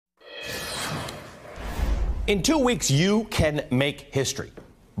In 2 weeks, you can make history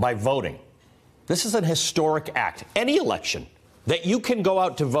by voting. This is an historic act. Any election that you can go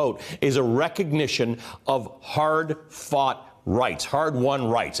out to vote is a recognition of hard-fought rights, hard-won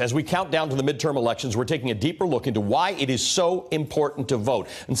rights. As we count down to the midterm elections, we're taking a deeper look into why it is so important to vote.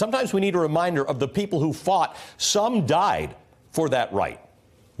 And sometimes we need a reminder of the people who fought. Some died for that right.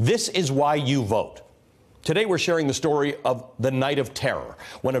 This is why you vote. Today, we're sharing the story of the Night of Terror,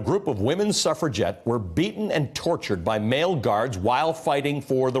 when a group of women suffragettes were beaten and tortured by male guards while fighting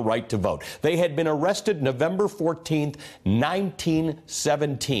for the right to vote. They had been arrested November 14th,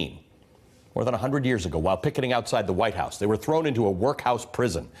 1917, more than 100 years ago, while picketing outside the White House. They were thrown into a workhouse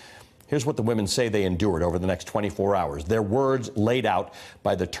prison. Here's what the women say they endured over the next 24 hours. Their words laid out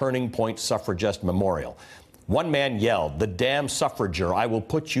by the Turning Point Suffragette Memorial. One man yelled, "The damn suffrager, I will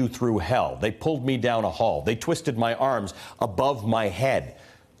put you through hell." They pulled me down a hall. They twisted my arms above my head,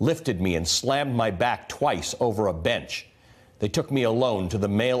 lifted me and slammed my back twice over a bench. They took me alone to the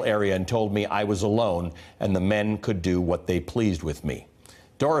male area and told me I was alone and the men could do what they pleased with me.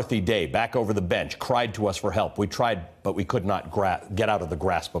 Dorothy Day, back over the bench, cried to us for help. We tried, but we could not get out of the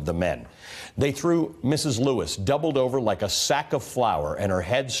grasp of the men. They threw Mrs. Lewis doubled over like a sack of flour, and her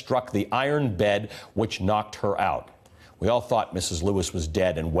head struck the iron bed, which knocked her out. We all thought Mrs. Lewis was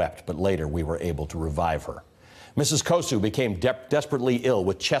dead and wept, but later we were able to revive her. Mrs. Kosu became desperately ill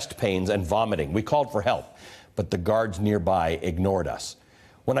with chest pains and vomiting. We called for help, but the guards nearby ignored us.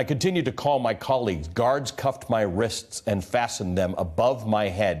 When I continued to call my colleagues, guards cuffed my wrists and fastened them above my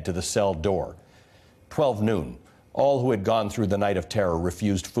head to the cell door. 12 noon. All who had gone through the Night of Terror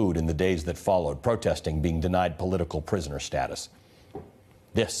refused food in the days that followed, protesting being denied political prisoner status.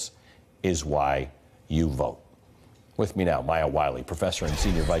 This is why you vote. With me now, Maya Wiley, professor and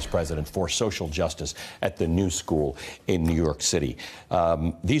senior vice president for social justice at the New School in New York City.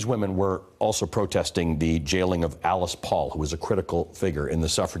 These women were also protesting the jailing of Alice Paul, who was a critical figure in the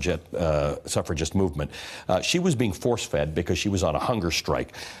suffragist movement. She was being force-fed because she was on a hunger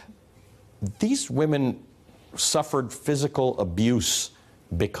strike. These women suffered physical abuse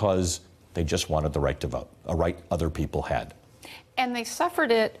because they just wanted the right to vote, a right other people had. And they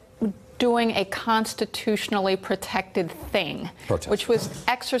suffered it doing a constitutionally protected thing, which was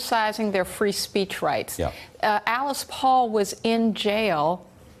exercising their free speech rights. Yeah. Alice Paul was in jail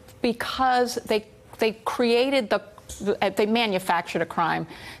because they manufactured a crime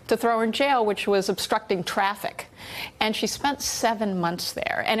to throw her in jail, which was obstructing traffic. And she spent 7 months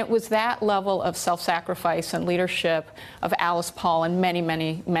there. And it was that level of self-sacrifice and leadership of Alice Paul and many,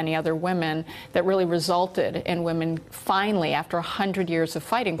 many, many other women that really resulted in women finally, after 100 years of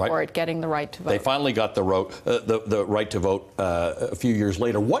fighting for it, getting the right to vote. They finally got the right to vote a few years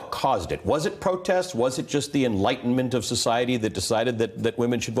later. What caused it? Was it protests? Was it just the enlightenment of society that decided that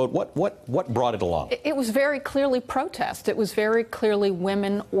women should vote? What brought it along? It was very clearly protest. It was very clearly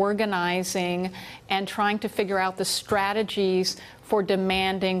women organizing and trying to figure out the strategies for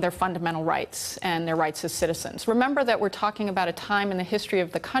demanding their fundamental rights and their rights as citizens. Remember that we're talking about a time in the history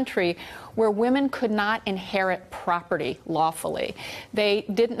of the country where women could not inherit property lawfully. They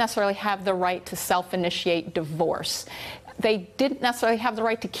didn't necessarily have the right to self-initiate divorce. They didn't necessarily have the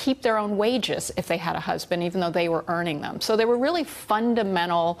right to keep their own wages if they had a husband, even though they were earning them. So they were really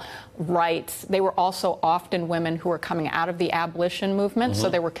fundamental rights. They were also often women who were coming out of the abolition movement, so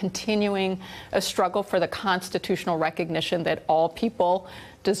they were continuing a struggle for the constitutional recognition that all people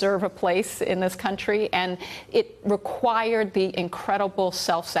deserve a place in this country, and it required the incredible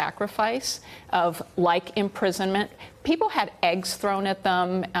self-sacrifice of, like, imprisonment. People had eggs thrown at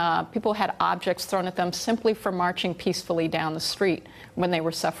them, people had objects thrown at them simply for marching peacefully down the street when they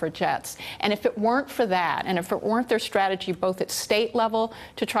were suffragettes. And if it weren't for that, and if it weren't their strategy both at state level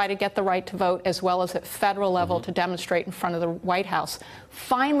to try to get the right to vote as well as at federal level to demonstrate in front of the White House,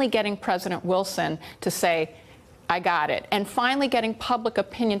 finally getting President Wilson to say, I got it, and finally getting public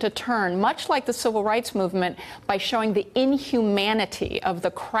opinion to turn, much like the civil rights movement, by showing the inhumanity of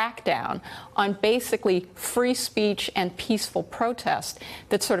the crackdown on basically free speech and peaceful protest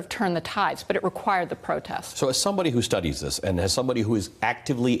that sort of turned the tides, but it required the protest. So as somebody who studies this and as somebody who is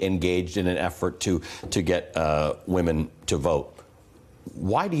actively engaged in an effort to get women to vote,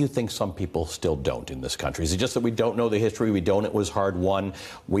 why do you think some people still don't in this country? Is it just that we don't know the history, we don't, it was hard won,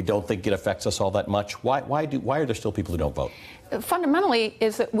 we don't think it affects us all that much? Why are there still people who don't vote? Fundamentally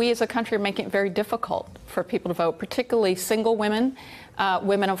is that we as a country are making it very difficult for people to vote, particularly single women,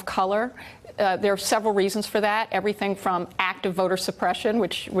 women of color. There are several reasons for that, everything from active voter suppression,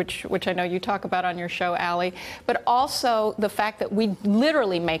 which I know you talk about on your show, Allie, but also the fact that we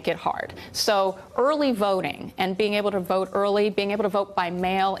literally make it hard. So early voting and being able to vote early, being able to vote by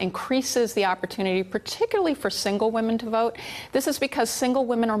mail increases the opportunity, particularly for single women to vote. This is because single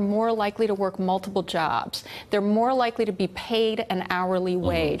women are more likely to work multiple jobs. They're more likely to be paid an hourly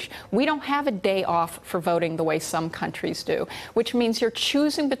wage. We don't have a day off for voting the way some countries do, which means you're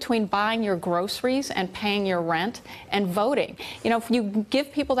choosing between buying your groceries and paying your rent and voting. You know, if you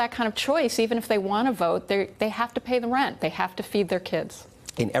give people that kind of choice, even if they want to vote, they have to pay the rent. They have to feed their kids.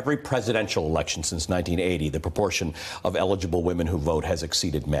 In every presidential election since 1980, the proportion of eligible women who vote has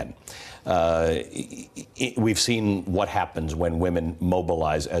exceeded men. We've seen what happens when women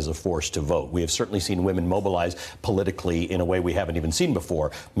mobilize as a force to vote. We have certainly seen women mobilize politically in a way we haven't even seen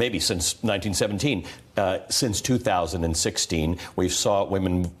before, maybe since 1917. Since 2016, we saw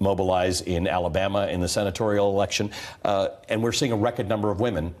women mobilize in Alabama in the senatorial election, and we're seeing a record number of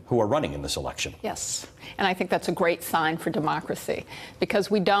women who are running in this election. Yes, and I think that's a great sign for democracy, because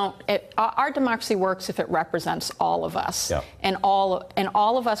our democracy works if it represents all of us, yeah. and all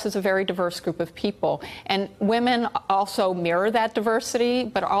of us is a very diverse group of people, and women also mirror that diversity,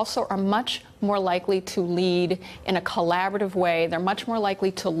 but also are much more likely to lead in a collaborative way. They're much more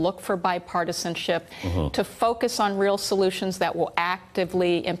likely to look for bipartisanship, to focus on real solutions that will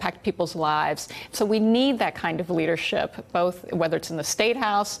actively impact people's lives. So we need that kind of leadership, both whether it's in the State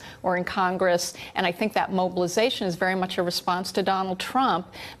House or in Congress. And I think that mobilization is very much a response to Donald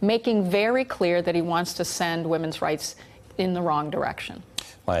Trump making very clear that he wants to send women's rights in the wrong direction.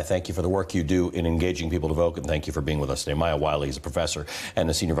 Maya, thank you for the work you do in engaging people to vote, and thank you for being with us today. Maya Wiley is a professor and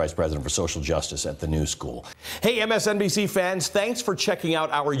the Senior Vice President for Social Justice at the New School. Hey, MSNBC fans, thanks for checking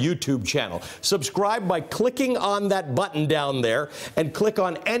out our YouTube channel. Subscribe by clicking on that button down there and click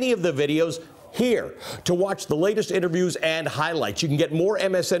on any of the videos here to watch the latest interviews and highlights. You can get more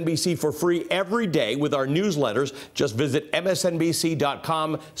MSNBC for free every day with our newsletters. Just visit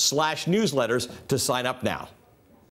msnbc.com/newsletters to sign up now.